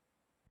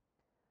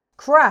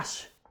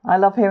Crash! I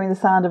love hearing the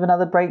sound of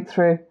another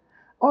breakthrough.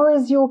 Or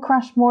is your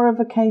crash more of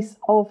a case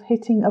of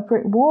hitting a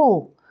brick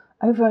wall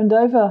over and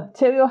over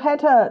till your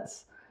head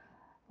hurts?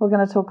 We're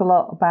going to talk a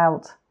lot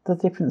about the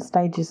different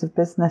stages of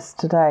business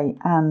today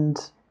and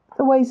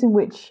the ways in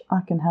which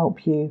I can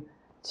help you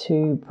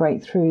to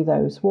break through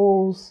those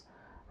walls,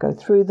 go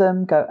through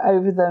them, go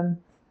over them,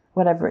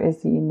 whatever it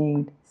is that you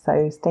need.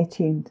 So stay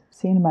tuned.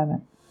 See you in a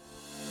moment.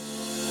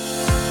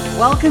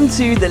 Welcome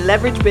to the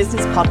Leverage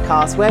Business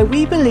Podcast, where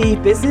we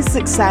believe business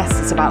success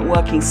is about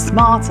working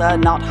smarter,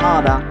 not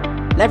harder.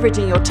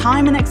 Leveraging your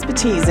time and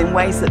expertise in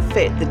ways that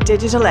fit the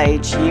digital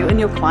age you and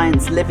your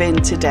clients live in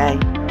today.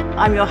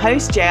 I'm your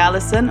host, Jay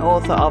Allison,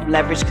 author of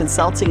Leverage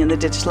Consulting in the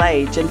Digital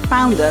Age and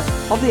founder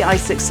of the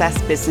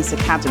iSuccess Business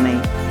Academy.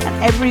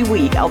 And every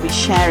week I'll be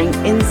sharing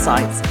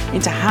insights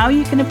into how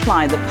you can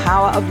apply the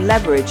power of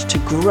leverage to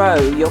grow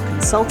your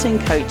consulting,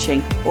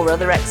 coaching, or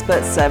other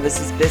expert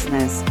services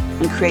business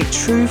and create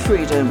true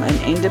freedom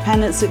and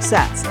independent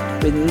success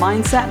with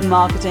mindset,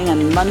 marketing,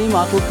 and money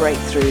model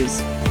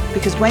breakthroughs.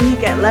 Because when you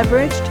get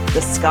leveraged,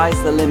 the sky's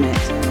the limit.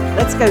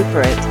 Let's go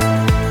for it.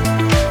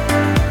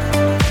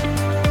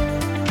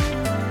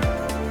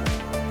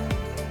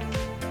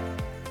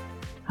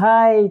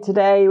 Hi,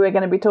 today we're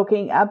going to be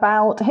talking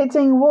about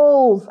hitting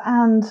walls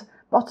and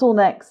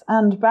bottlenecks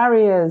and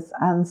barriers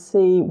and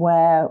see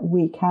where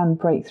we can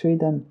break through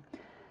them.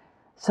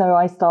 So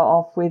I start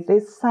off with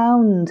this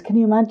sound. Can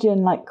you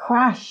imagine, like,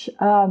 crash?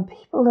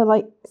 People are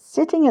like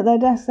sitting at their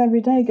desks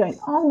every day going,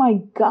 oh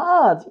my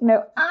God,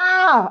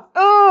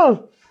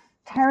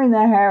 tearing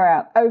their hair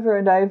out over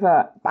and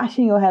over,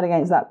 bashing your head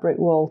against that brick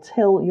wall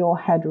till your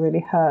head really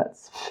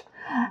hurts.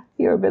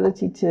 Your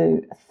ability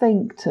to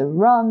think, to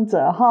run,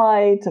 to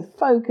hide, to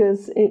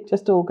focus, it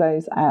just all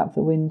goes out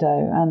the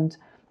window. And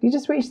you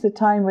just reach the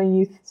time where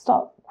you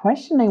start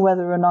questioning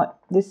whether or not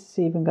this is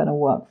even going to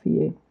work for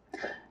you.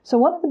 So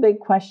one of the big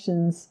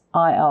questions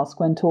I ask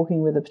when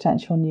talking with a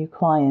potential new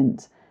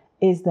client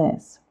is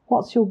this: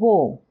 what's your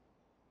wall?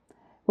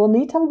 We'll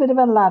need to have a bit of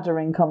a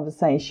laddering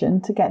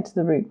conversation to get to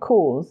the root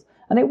cause.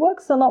 And it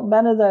works a lot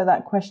better, though,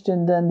 that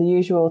question, than the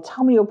usual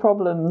tell me your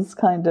problems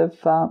kind of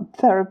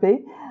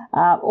therapy.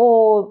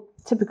 Or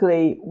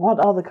typically,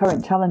 what are the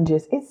current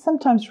challenges? It's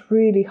sometimes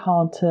really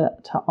hard to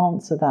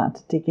answer that,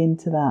 to dig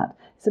into that.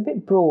 It's a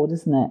bit broad,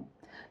 isn't it?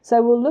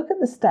 So we'll look at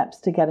the steps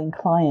to getting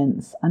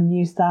clients and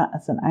use that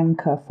as an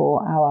anchor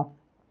for our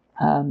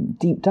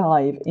deep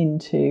dive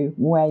into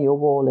where your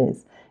wall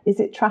is. Is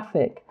it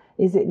traffic?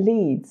 Is it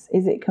leads?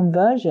 Is it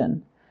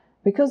conversion?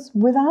 Because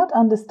without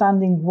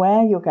understanding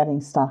where you're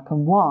getting stuck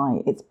and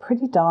why, it's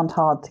pretty darned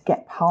hard to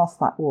get past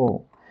that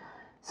wall.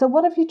 So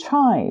what have you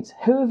tried?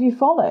 Who have you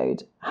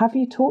followed? Have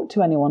you talked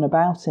to anyone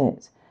about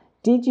it?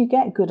 Did you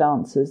get good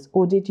answers,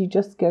 or did you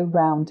just go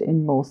round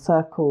in more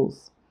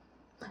circles?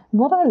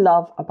 What I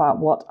love about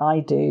what I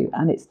do,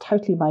 and it's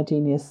totally my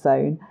genius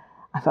zone,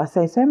 if I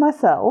say so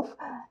myself,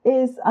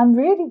 is I'm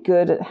really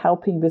good at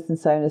helping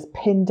business owners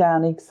pin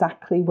down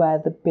exactly where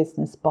the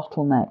business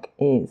bottleneck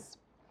is.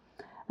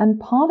 And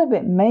part of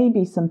it may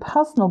be some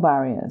personal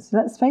barriers.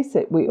 Let's face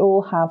it, we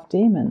all have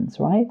demons,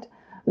 right?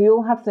 We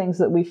all have things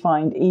that we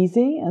find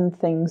easy and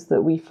things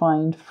that we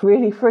find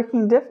really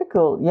freaking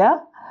difficult, yeah?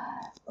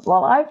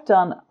 Well, I've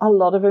done a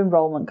lot of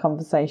enrollment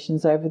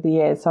conversations over the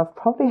years, so I've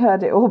probably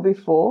heard it all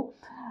before.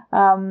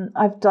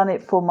 I've done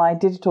it for my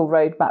digital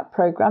roadmap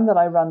program that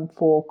I run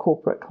for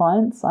corporate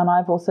clients, and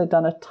I've also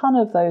done a ton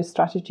of those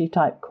strategy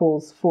type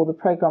calls for the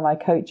program I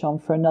coach on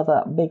for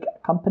another big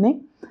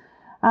company,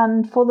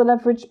 and for the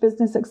Leverage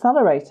Business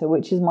Accelerator,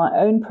 which is my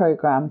own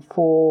program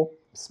for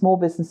small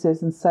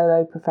businesses and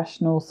solo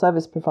professional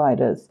service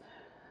providers.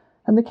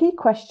 And the key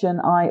question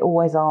I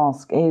always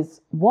ask is,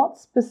 what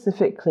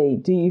specifically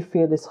do you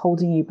feel is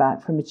holding you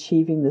back from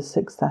achieving the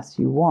success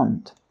you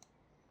want?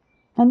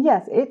 And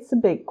yes, it's a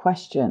big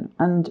question,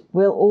 and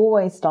we'll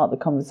always start the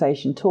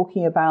conversation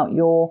talking about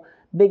your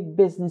big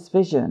business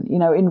vision,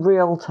 in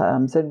real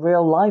terms, in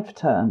real life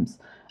terms,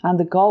 and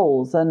the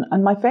goals. And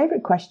my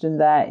favorite question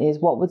there is,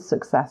 what would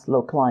success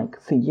look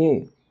like for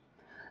you?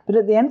 But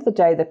at the end of the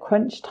day, the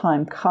crunch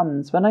time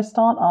comes when I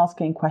start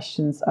asking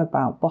questions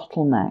about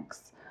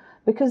bottlenecks,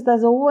 because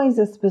there's always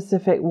a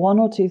specific one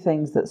or two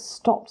things that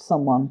stop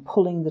someone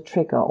pulling the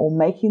trigger or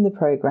making the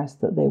progress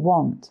that they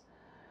want.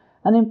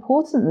 And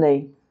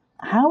importantly,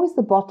 how is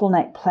the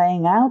bottleneck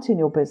playing out in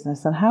your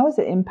business, and how is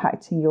it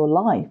impacting your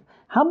life?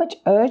 How much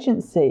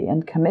urgency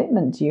and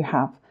commitment do you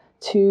have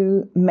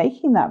to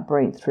making that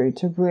breakthrough,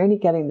 to really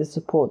getting the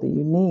support that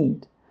you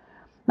need?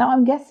 Now,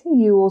 I'm guessing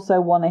you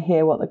also want to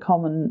hear what the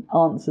common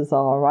answers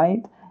are,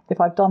 right? If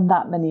I've done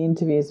that many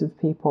interviews with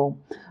people.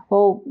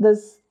 Well,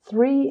 there's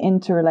 3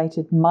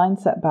 interrelated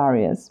mindset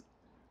barriers.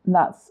 And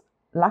that's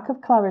lack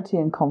of clarity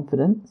and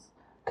confidence,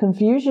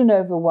 confusion,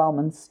 overwhelm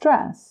and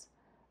stress,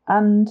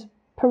 and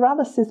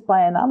paralysis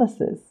by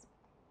analysis.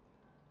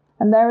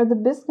 And there are the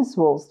business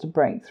walls to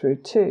break through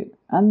too.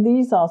 And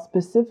these are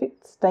specific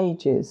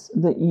stages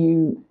that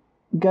you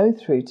go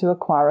through to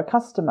acquire a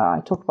customer. I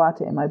talk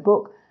about it in my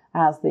book,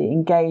 as the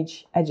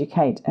engage,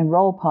 educate,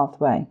 enroll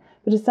pathway.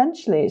 But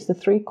essentially, it's the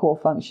three core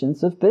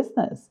functions of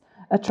business: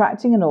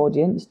 attracting an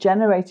audience,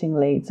 generating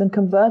leads, and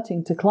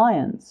converting to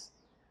clients.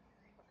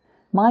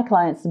 My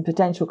clients and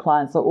potential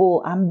clients are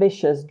all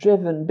ambitious,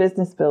 driven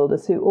business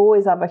builders who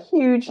always have a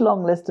huge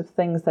long list of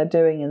things they're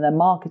doing in their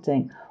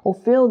marketing or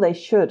feel they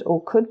should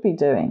or could be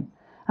doing.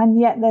 And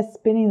yet they're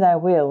spinning their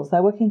wheels,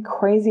 they're working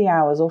crazy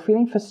hours or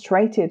feeling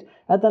frustrated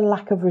at the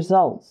lack of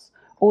results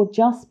or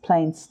just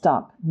plain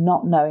stuck,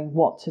 not knowing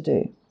what to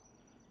do.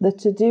 The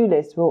to-do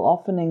list will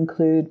often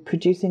include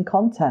producing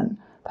content,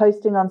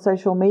 posting on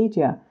social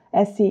media,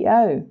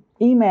 SEO,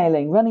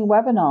 emailing, running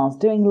webinars,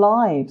 doing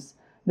lives,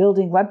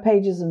 building web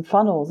pages and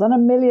funnels, and a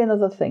million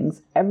other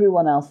things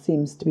everyone else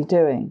seems to be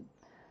doing.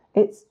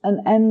 It's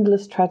an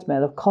endless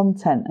treadmill of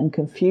content and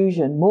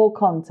confusion, more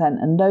content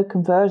and no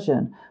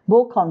conversion,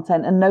 more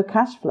content and no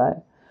cash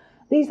flow.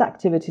 These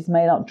activities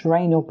may not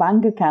drain your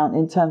bank account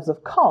in terms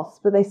of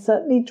costs, but they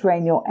certainly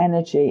drain your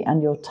energy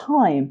and your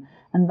time,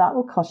 and that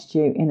will cost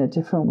you in a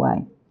different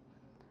way.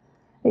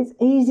 It's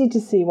easy to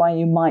see why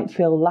you might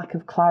feel lack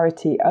of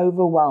clarity,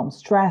 overwhelm,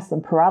 stress,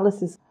 and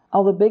paralysis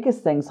are the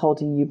biggest things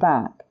holding you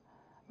back.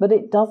 But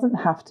it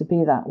doesn't have to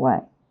be that way.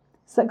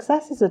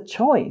 Success is a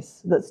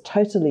choice that's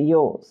totally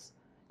yours.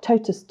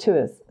 Totus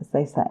tuus, as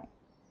they say.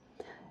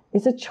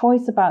 It's a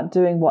choice about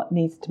doing what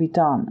needs to be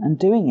done and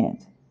doing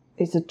it.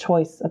 It's a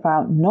choice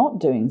about not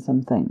doing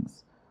some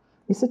things.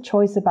 It's a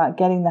choice about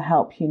getting the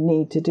help you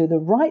need to do the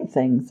right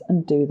things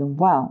and do them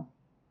well.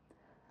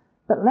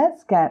 But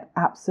let's get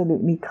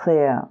absolutely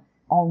clear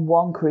on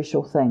one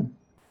crucial thing.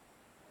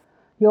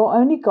 Your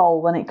only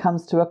goal when it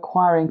comes to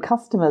acquiring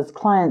customers,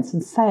 clients,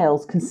 and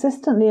sales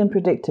consistently and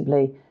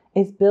predictably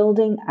is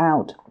building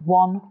out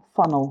one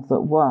funnel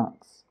that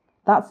works.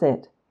 That's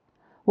it.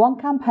 One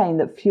campaign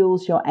that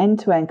fuels your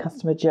end-to-end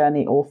customer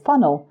journey or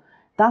funnel,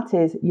 that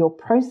is your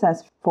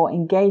process for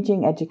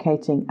engaging,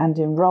 educating, and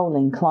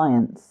enrolling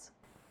clients.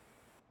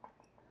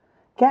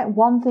 Get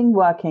one thing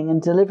working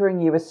and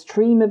delivering you a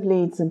stream of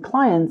leads and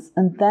clients,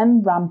 and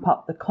then ramp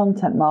up the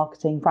content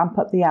marketing, ramp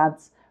up the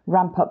ads,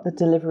 ramp up the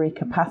delivery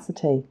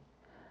capacity,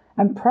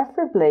 and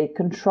preferably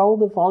control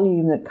the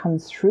volume that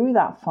comes through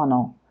that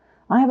funnel.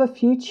 I have a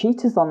few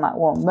cheaters on that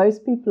one.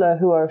 Most people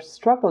who are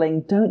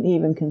struggling don't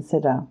even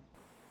consider.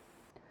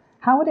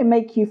 How would it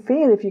make you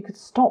feel if you could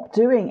stop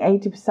doing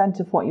 80%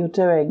 of what you're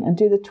doing and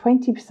do the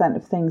 20%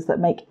 of things that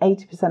make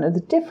 80% of the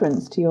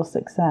difference to your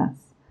success?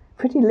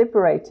 Pretty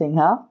liberating,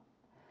 huh?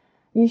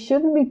 You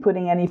shouldn't be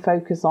putting any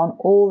focus on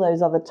all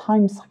those other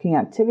time-sucking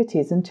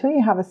activities until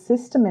you have a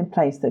system in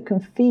place that can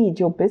feed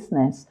your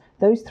business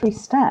those 3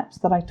 steps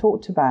that I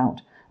talked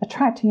about: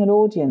 attracting an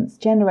audience,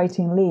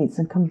 generating leads,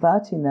 and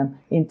converting them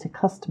into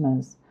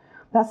customers.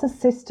 That's a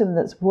system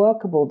that's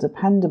workable,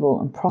 dependable,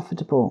 and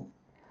profitable.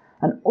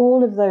 And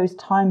all of those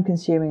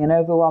time-consuming and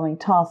overwhelming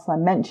tasks I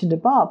mentioned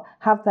above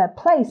have their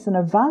place and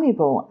are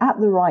valuable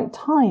at the right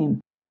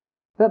time.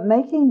 But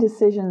making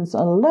decisions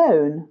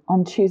alone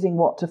on choosing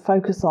what to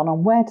focus on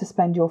and where to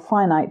spend your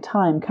finite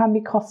time can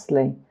be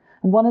costly.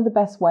 And one of the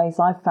best ways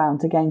I've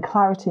found to gain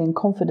clarity and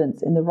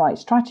confidence in the right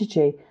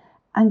strategy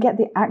and get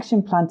the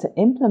action plan to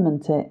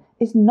implement it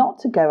is not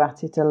to go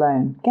at it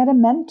alone. Get a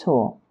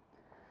mentor.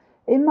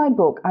 In my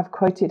book, I've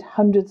quoted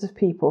hundreds of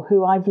people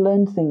who I've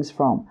learned things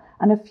from,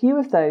 and a few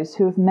of those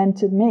who have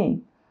mentored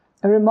me.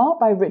 A remark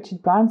by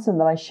Richard Branson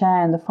that I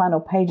share in the final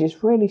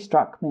pages really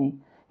struck me.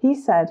 He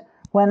said,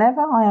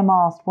 "Whenever I am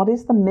asked what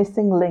is the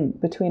missing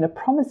link between a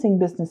promising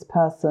business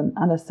person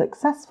and a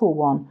successful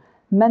one,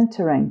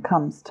 mentoring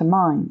comes to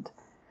mind.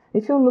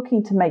 If you're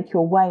looking to make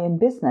your way in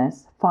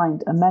business,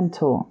 find a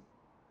mentor."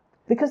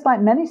 Because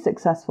like many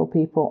successful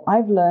people,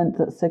 I've learned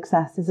that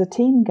success is a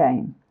team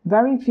game.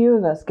 Very few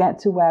of us get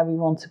to where we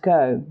want to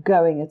go,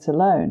 going it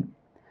alone.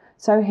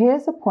 So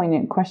here's a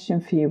poignant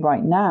question for you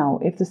right now.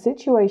 If the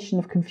situation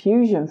of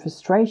confusion,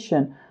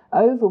 frustration,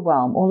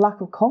 overwhelm, or lack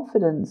of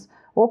confidence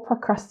or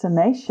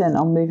procrastination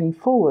on moving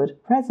forward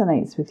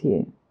resonates with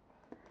you,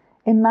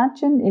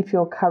 imagine if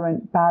your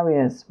current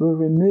barriers were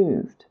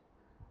removed.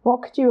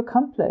 What could you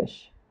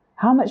accomplish?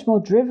 How much more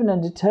driven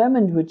and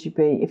determined would you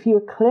be if you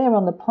were clear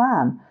on the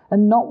plan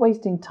and not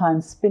wasting time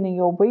spinning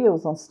your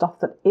wheels on stuff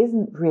that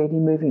isn't really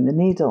moving the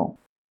needle?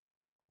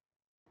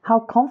 How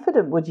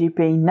confident would you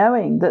be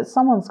knowing that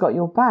someone's got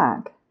your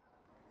back?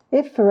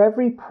 If for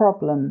every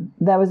problem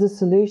there was a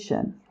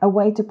solution, a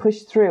way to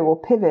push through or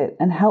pivot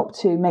and help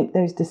to make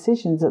those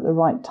decisions at the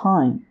right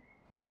time,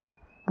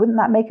 wouldn't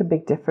that make a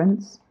big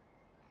difference?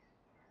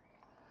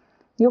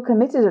 You're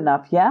committed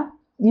enough, yeah?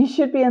 You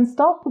should be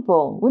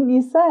unstoppable, wouldn't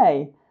you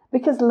say?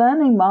 Because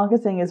learning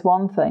marketing is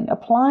one thing,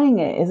 applying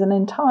it is an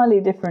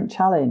entirely different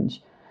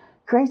challenge.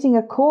 Creating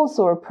a course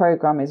or a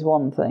program is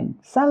one thing,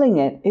 selling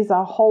it is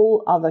a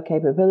whole other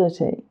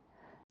capability.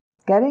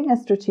 Getting a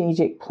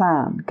strategic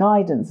plan,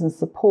 guidance and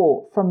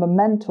support from a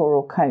mentor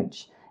or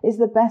coach is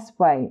the best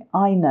way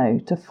I know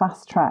to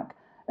fast track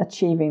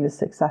achieving the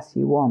success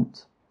you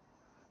want.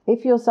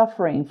 If you're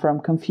suffering from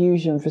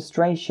confusion,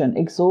 frustration,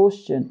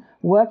 exhaustion,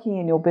 working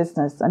in your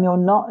business and you're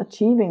not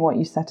achieving what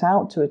you set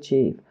out to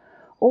achieve,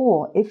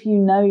 Or if you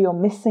know you're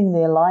missing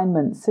the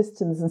alignment,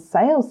 systems and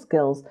sales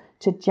skills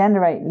to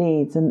generate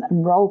leads and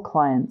enroll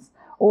clients,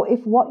 or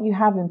if what you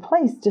have in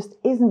place just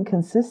isn't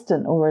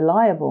consistent or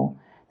reliable,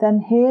 then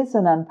here's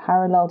an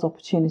unparalleled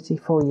opportunity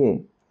for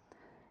you.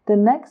 The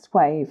next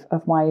wave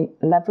of my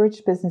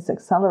Leveraged Business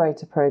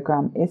Accelerator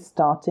program is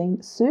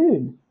starting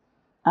soon,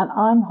 and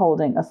I'm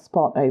holding a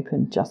spot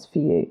open just for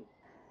you.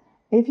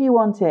 If you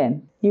want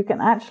in, you can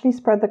actually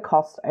spread the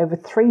cost over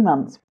 3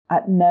 months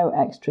at no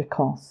extra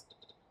cost.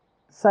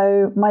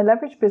 So my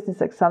Leveraged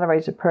Business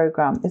Accelerator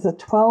program is a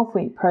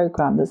 12-week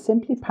program that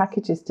simply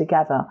packages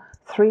together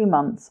 3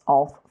 months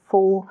of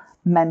full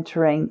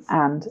mentoring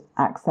and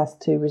access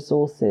to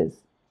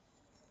resources.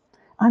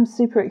 I'm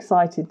super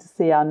excited to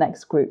see our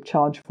next group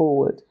charge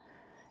forward.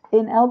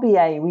 In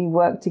LBA, we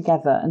work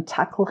together and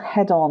tackle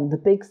head-on the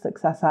big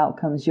success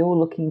outcomes you're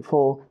looking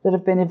for that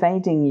have been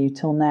evading you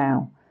till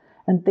now.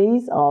 And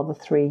these are the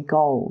 3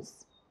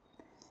 goals.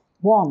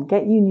 1,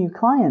 get you new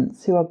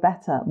clients who are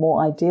better,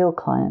 more ideal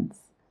clients.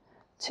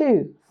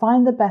 2,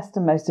 find the best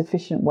and most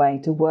efficient way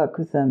to work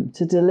with them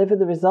to deliver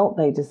the result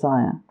they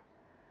desire.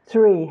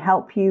 3,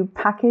 help you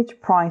package,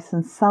 price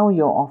and sell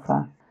your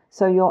offer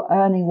so you're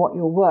earning what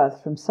you're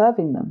worth from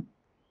serving them.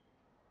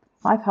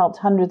 I've helped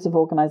hundreds of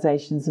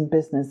organizations and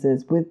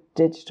businesses with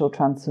digital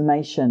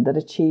transformation that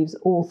achieves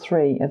all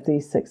 3 of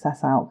these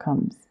success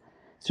outcomes.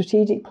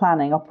 Strategic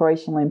planning,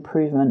 operational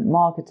improvement,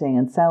 marketing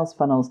and sales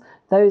funnels,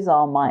 those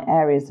are my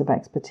areas of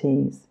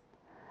expertise.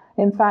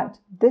 In fact,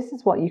 this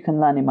is what you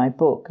can learn in my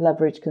book,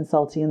 Leverage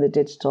Consulting in the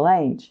Digital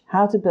Age,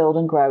 How to Build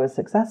and Grow a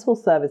Successful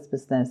Service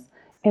Business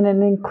in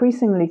an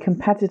Increasingly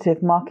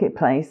Competitive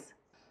Marketplace.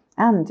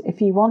 And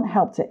if you want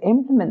help to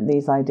implement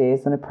these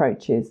ideas and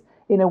approaches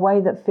in a way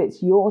that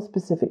fits your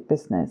specific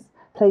business,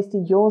 plays to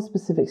your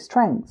specific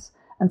strengths,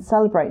 and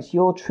celebrates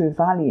your true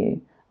value,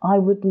 I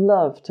would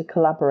love to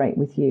collaborate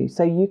with you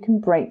so you can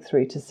break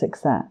through to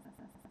success.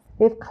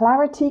 If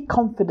clarity,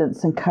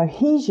 confidence and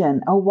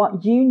cohesion are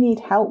what you need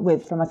help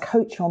with from a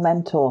coach or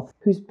mentor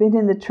who's been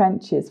in the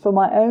trenches for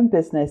my own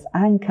business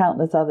and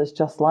countless others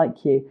just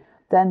like you,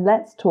 then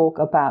let's talk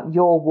about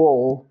your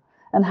wall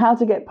and how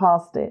to get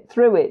past it,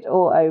 through it,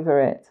 or over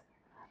it.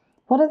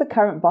 What are the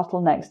current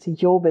bottlenecks to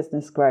your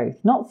business growth?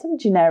 Not some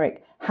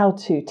generic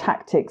how-to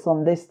tactics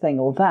on this thing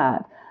or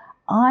that.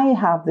 I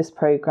have this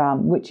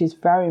program which is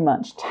very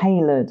much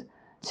tailored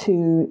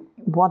to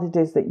what it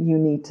is that you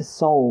need to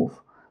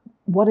solve,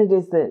 what it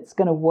is that's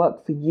going to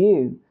work for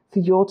you, for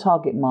your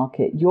target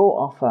market, your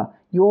offer,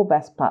 your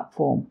best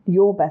platform,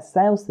 your best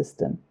sales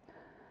system.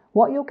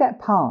 What you'll get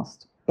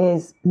past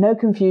is no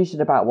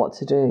confusion about what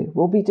to do.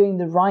 We'll be doing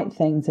the right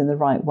things in the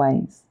right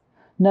ways.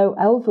 No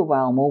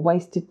overwhelm or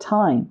wasted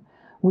time.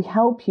 We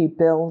help you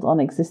build on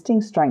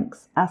existing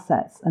strengths,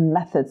 assets, and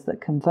methods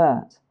that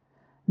convert.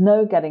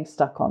 No getting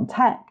stuck on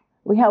tech.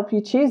 We help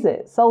you choose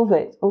it, solve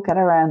it, or get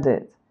around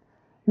it.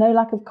 No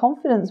lack of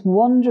confidence,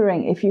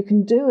 wondering if you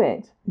can do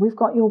it. We've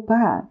got your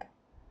back.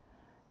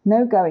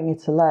 No going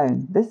it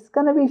alone. This is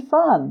going to be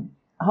fun.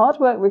 Hard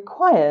work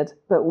required,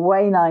 but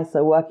way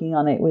nicer working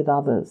on it with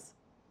others.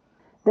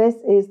 This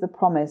is the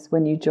promise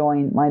when you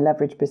join my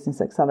Leverage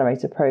Business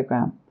Accelerator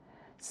program.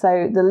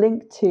 So the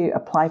link to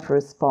apply for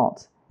a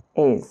spot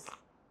is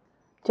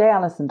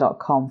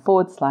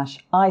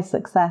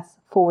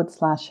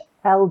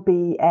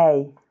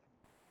jallison.com/iSuccess/LBA.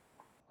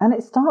 And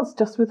it starts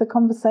just with a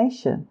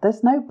conversation.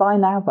 There's no buy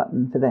now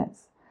button for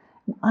this.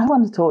 I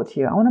want to talk to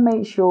you. I want to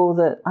make sure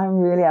that I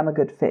really am a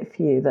good fit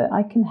for you, that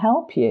I can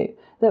help you,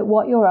 that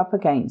what you're up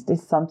against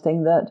is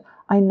something that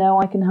I know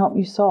I can help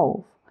you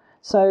solve.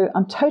 So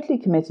I'm totally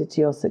committed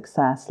to your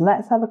success.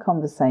 Let's have a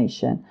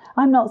conversation.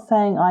 I'm not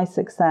saying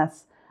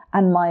iSuccess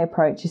and my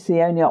approach is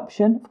the only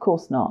option. Of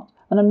course not.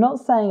 And I'm not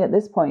saying at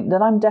this point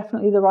that I'm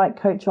definitely the right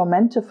coach or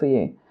mentor for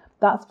you.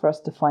 That's for us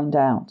to find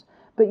out.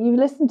 But you've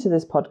listened to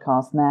this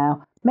podcast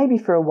now, maybe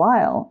for a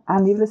while,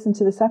 and you've listened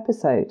to this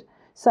episode.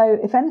 So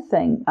if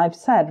anything I've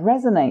said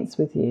resonates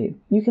with you,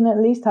 you can at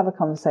least have a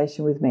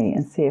conversation with me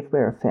and see if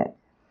we're a fit.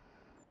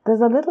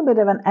 There's a little bit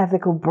of an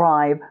ethical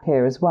bribe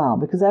here as well,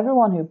 because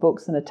everyone who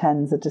books and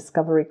attends a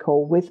discovery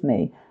call with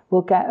me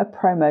will get a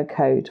promo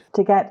code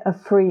to get a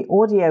free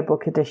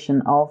audiobook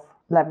edition of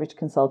Leverage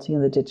Consulting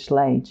in the Digital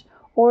Age,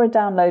 or a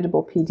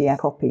downloadable PDF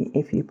copy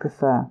if you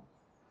prefer.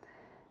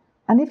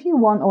 And if you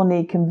want or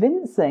need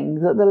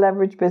convincing that the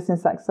Leverage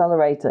Business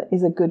Accelerator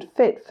is a good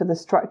fit for the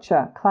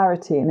structure,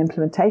 clarity and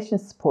implementation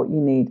support you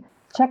need,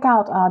 check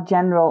out our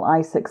general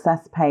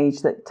iSuccess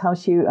page that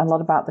tells you a lot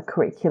about the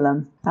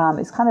curriculum.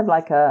 It's kind of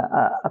like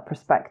a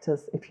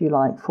prospectus, if you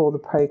like, for the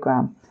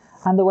program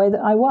and the way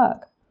that I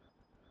work.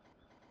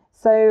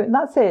 So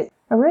that's it.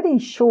 A really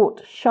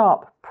short,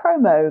 sharp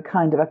promo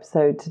kind of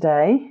episode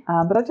today.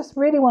 But I just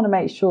really want to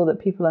make sure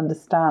that people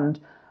understand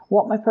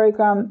what my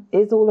program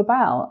is all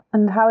about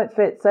and how it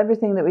fits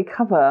everything that we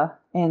cover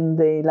in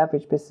the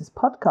Leverage Business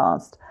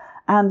podcast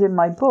and in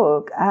my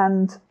book,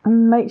 and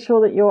make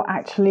sure that you're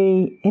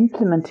actually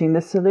implementing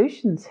the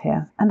solutions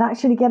here and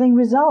actually getting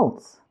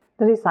results,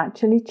 that it's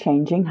actually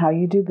changing how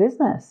you do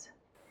business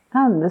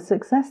and the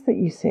success that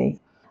you see.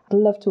 I'd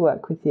love to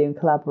work with you and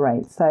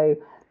collaborate. So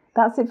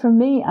that's it from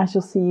me. I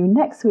shall see you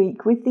next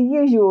week with the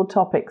usual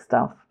topic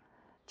stuff.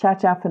 Ciao,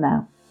 ciao for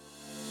now.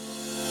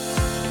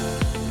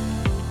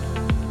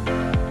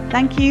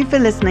 Thank you for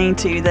listening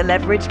to the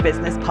Leverage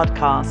Business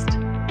Podcast.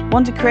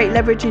 Want to create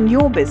leverage in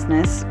your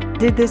business?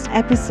 Did this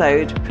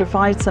episode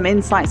provide some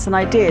insights and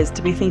ideas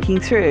to be thinking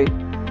through?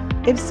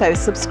 If so,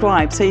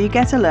 subscribe so you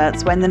get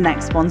alerts when the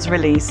next one's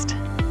released.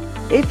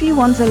 If you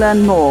want to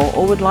learn more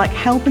or would like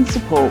help and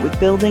support with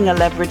building a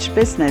leveraged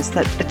business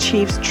that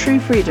achieves true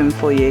freedom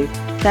for you,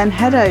 then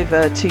head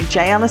over to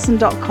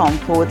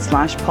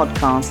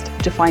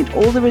jallison.com/podcast to find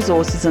all the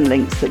resources and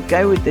links that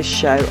go with this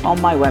show on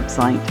my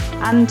website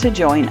and to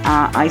join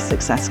our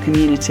iSuccess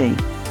community.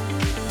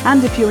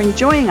 And if you're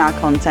enjoying our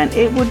content,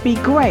 it would be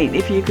great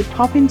if you could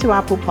pop into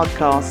Apple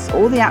Podcasts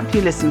or the app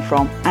you listen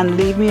from and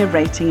leave me a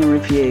rating and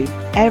review.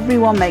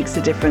 Everyone makes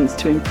a difference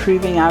to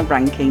improving our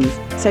rankings.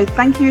 So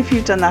thank you if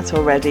you've done that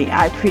already.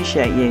 I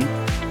appreciate you.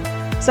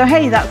 So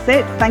hey, that's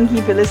it. Thank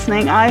you for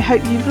listening. I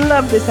hope you've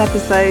loved this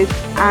episode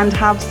and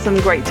have some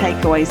great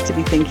takeaways to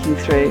be thinking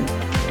through.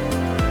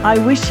 I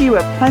wish you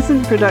a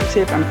pleasant,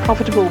 productive and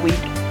profitable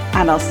week,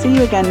 and I'll see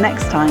you again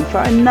next time for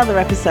another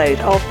episode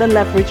of the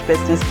Leverage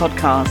Business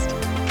Podcast.